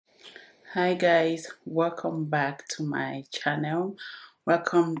Hi guys, welcome back to my channel.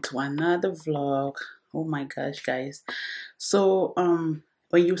 Welcome to another vlog. Oh my gosh guys, so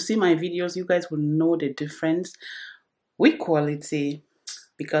when you see my videos you guys will know the difference with quality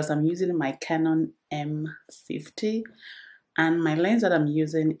because I'm using my Canon M50 and my lens that I'm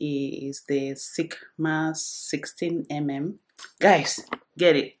using is the Sigma 16mm. Guys,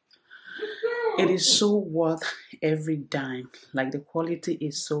 get it. It is so worth every dime. Like, the quality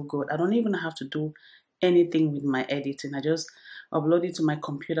is so good. I don't even have to do anything with my editing. I just upload it to my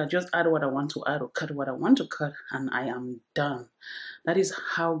computer, just add what I want to add or cut what I want to cut, and I am done. That is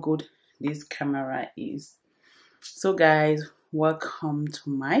how good this camera is. So guys, welcome to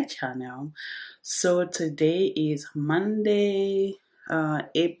my channel. So today is Monday,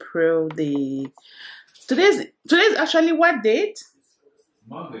 April the today's actually what date?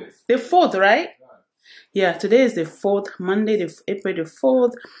 Monday. The 4th, right? Yeah, today is the 4th, Monday, April the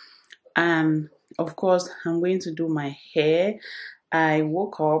 4th. And of course, I'm going to do my hair. I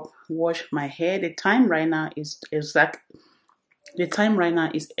woke up, washed my hair. The time right now is exactly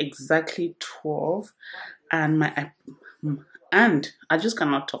 12, and I just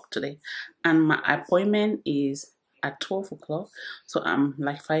cannot talk today. And my appointment is at 12 o'clock, so I'm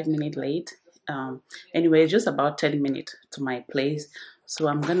like 5 minutes late. Anyway, just about 10 minutes to my place, so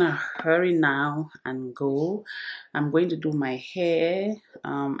I'm gonna hurry now and go. I'm going to do my hair,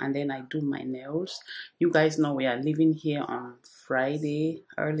 and then I do my nails. You guys know we are leaving here on Friday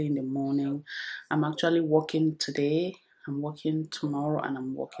early in the morning. I'm actually working today, I'm working tomorrow, and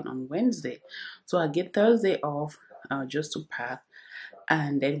I'm working on Wednesday, so I get Thursday off just to pack,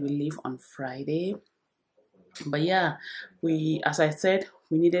 and then we leave on Friday. But yeah, as I said,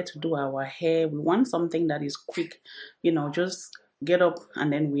 we needed to do our hair. We want something that is quick, just get up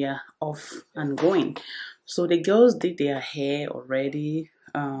and then we are off and going. So the girls did their hair already,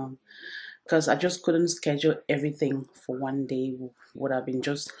 because I just couldn't schedule everything for one day. Would have been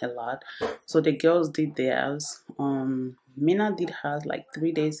just a lot. So the girls did theirs. Mina did hers like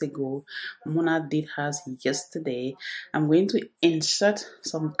 3 days ago. Mona did hers yesterday. I'm going to insert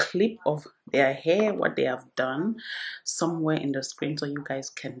some clip of their hair, what they have done, somewhere in the screen so you guys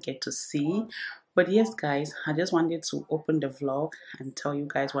can get to see. But yes guys, I just wanted to open the vlog and tell you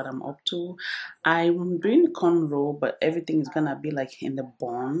guys what I'm up to. I'm doing cornrow, but everything is gonna be like in the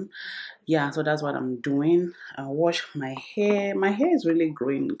bun. Yeah, so that's what I'm doing. I wash my hair. My hair is really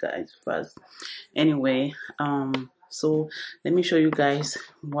growing guys first. Anyway, so let me show you guys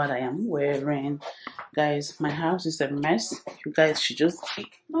what I am wearing. Guys, my house is a mess. You guys should just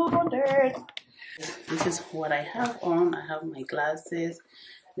ignore it. This is what I have on. I have my glasses,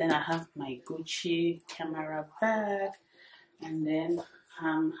 then I have my Gucci camera bag, and then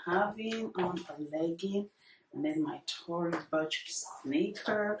I'm having on a legging, and then my Tory Burch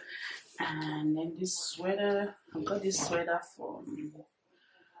sneaker, and then this sweater. I got this sweater from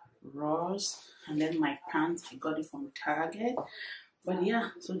Ross, and then my pants I got it from Target. But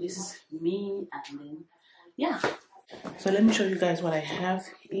yeah, so this is me, and then yeah. So let me show you guys what I have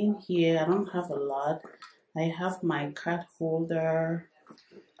in here. I don't have a lot. I have my card holder.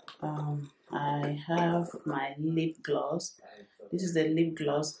 I have my lip gloss. This is the lip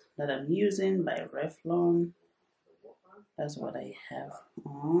gloss that I'm using by Revlon. That's what I have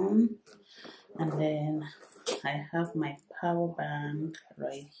on. And then I have my power bank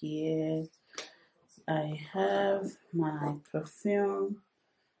right here. I have my perfume.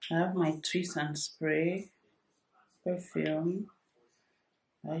 I have my Twist and Spray perfume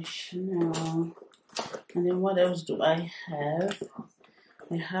by Chanel. And then what else do I have?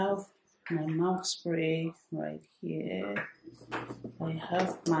 I have my mouth spray right here. I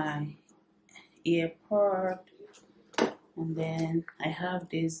have my ear pod. And then I have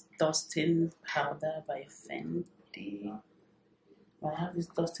this dusting powder by Fenty.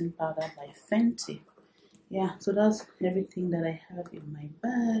 Yeah, so that's everything that I have in my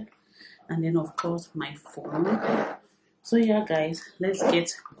bag. And then of course my phone. So yeah guys, let's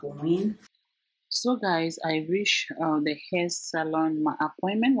get going. So guys, I reached the hair salon. My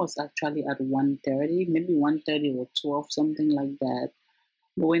appointment was actually at 1:30, maybe 1:30 or 12, something like that.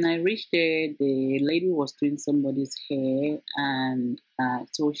 But when I reached there, the lady was doing somebody's hair, and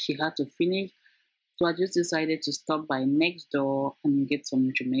so she had to finish. So I just decided to stop by next door and get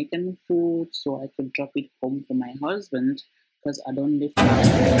some Jamaican food so I could drop it home for my husband because I don't live far.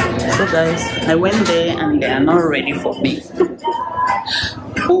 So guys, I went there and they are not ready for me.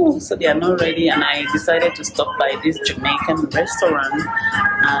 cool, so they are not ready, and I decided to stop by this Jamaican restaurant,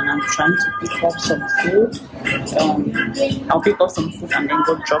 and I'm trying to pick up some food. I'll pick up some food and then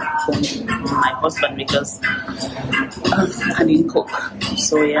go drop home my husband because I didn't cook.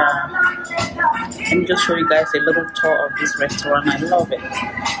 So yeah, let me just show you guys a little tour of this restaurant. I love it.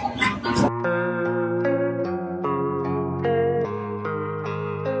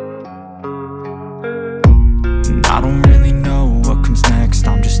 I don't really know what comes next.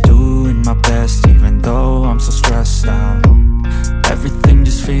 I'm just doing my best, even though I'm so stressed out. Everything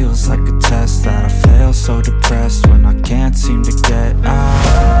just feels like a test that I fail, so depressed when I can't seem to get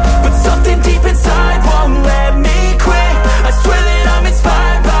out. But something deep inside won't let me quit. I swear that I'm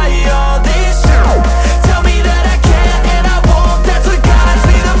inspired by all this shit. Tell me that I can and I won't. That's what guides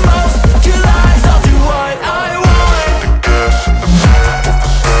me the most. Your lies, I'll do what I want.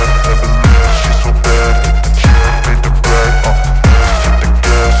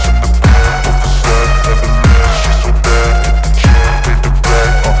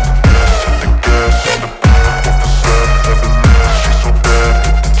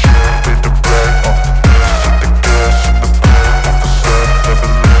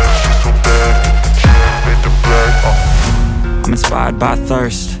 I'm inspired by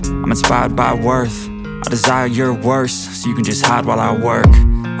thirst, I'm inspired by worth. I desire your worst, so you can just hide while I work.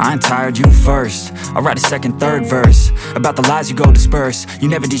 I ain't tired, you first. I'll write a second, third verse about the lies you go disperse. You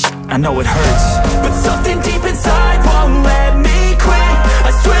never did shit, I know it hurts. But something deep inside won't let me quit.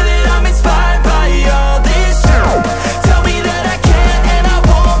 I swear that I'm inspired by all this shit. Tell me that I can and I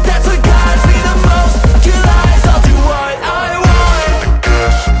won't. That's what guides me the most. Your lies, I'll do what I want.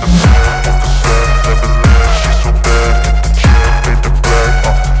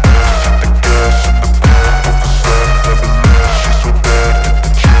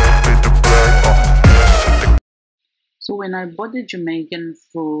 So when I bought the Jamaican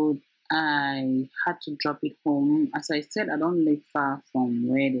food, I had to drop it home. As I said, I don't live far from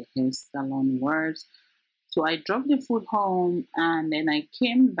where the hair salon was. So I dropped the food home, and then I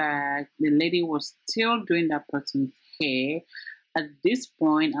came back. The lady was still doing that person's hair. At this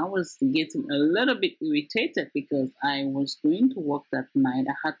point, I was getting a little bit irritated because I was going to work that night.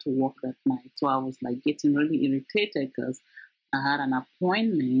 I had to work that night. So I was like getting really irritated because I had an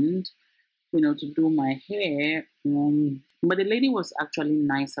appointment, to do my hair. But the lady was actually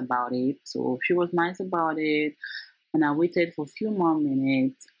nice about it. So she was nice about it. And I waited for a few more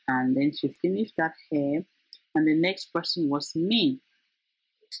minutes, and then she finished that hair. And the next person was me.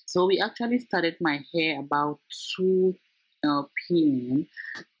 So we actually started my hair about 2 p.m.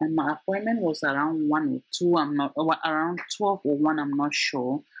 and my appointment was around 1 or 2. I'm not around 12 or 1. I'm not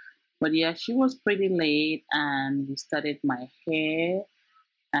sure. But yeah, she was pretty late, and we started my hair.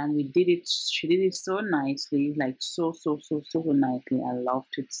 And we did it. She did it so nicely, like so nicely. I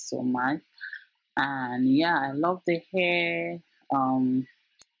loved it so much. And yeah, I love the hair.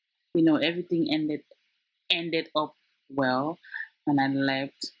 Everything ended up well, and I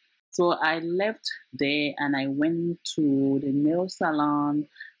left. So I left there, and I went to the nail salon,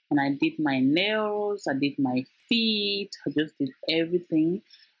 and I did my nails. I did my feet. I just did everything,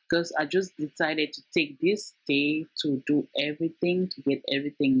 because I just decided to take this day to do everything, to get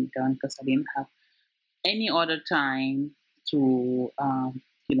everything done, because I didn't have any other time to,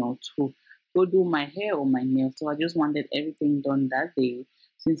 to go do my hair or my nails. So I just wanted everything done that day,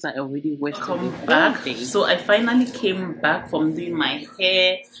 since I already wasted it back. So I finally came back from doing my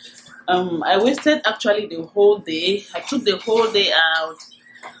hair. I wasted actually the whole day. I took the whole day out,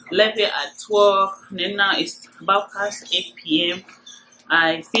 left it at 12, and then now it's about past 8 p.m.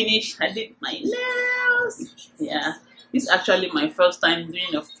 I finished. I did my nails. Yeah, this is actually my first time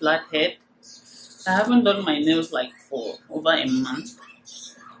doing a flat head. I haven't done my nails like for over a month.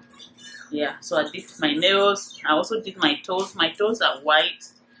 Yeah, so I did my nails. I also did my toes. My toes are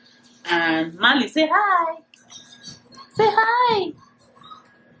white. And Mali, say hi. Say hi.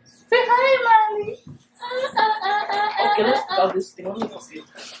 Say hi, Mali. Okay, let's stop this thing.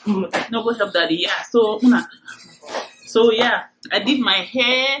 No, go help Daddy. Yeah, so yeah, I did my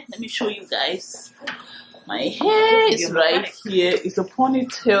hair. Let me show you guys. My hair is right here. It's a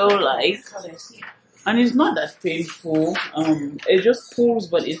ponytail, and it's not that painful. It just pulls,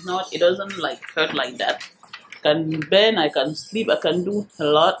 but it doesn't like hurt like that. I can bend, I can sleep, I can do a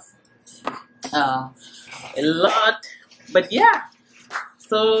lot. But yeah,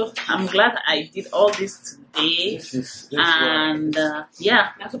 so I'm glad I did all this today. And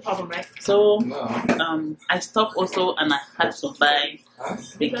yeah, that's a problem, right? So I stopped also, and I had to buy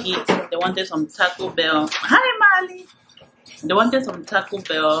the kids. They wanted some Taco Bell. Hi, Mali. They wanted some Taco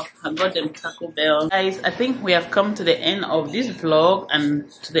Bell. I got them Taco Bell. Guys, I think we have come to the end of this vlog and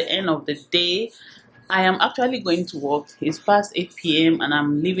to the end of the day. I am actually going to work. It's past 8 p.m. and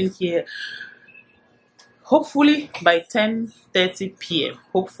I'm leaving here hopefully by 10:30 p.m.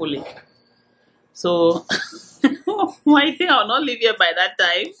 Hopefully. So I think I'll not leave here by that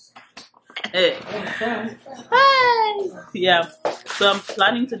time. Hi. Yeah. So I'm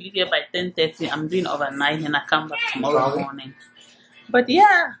planning to leave here by 10:30. I'm doing overnight and I come back tomorrow morning. But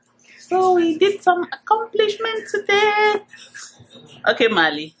yeah, so we did some accomplishment today. Okay,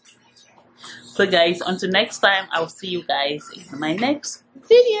 Mali. So guys, until next time, I'll see you guys in my next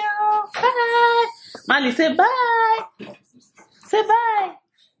video. Bye. Mali, say bye. Say bye.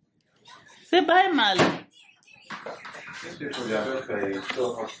 Say bye, Mali.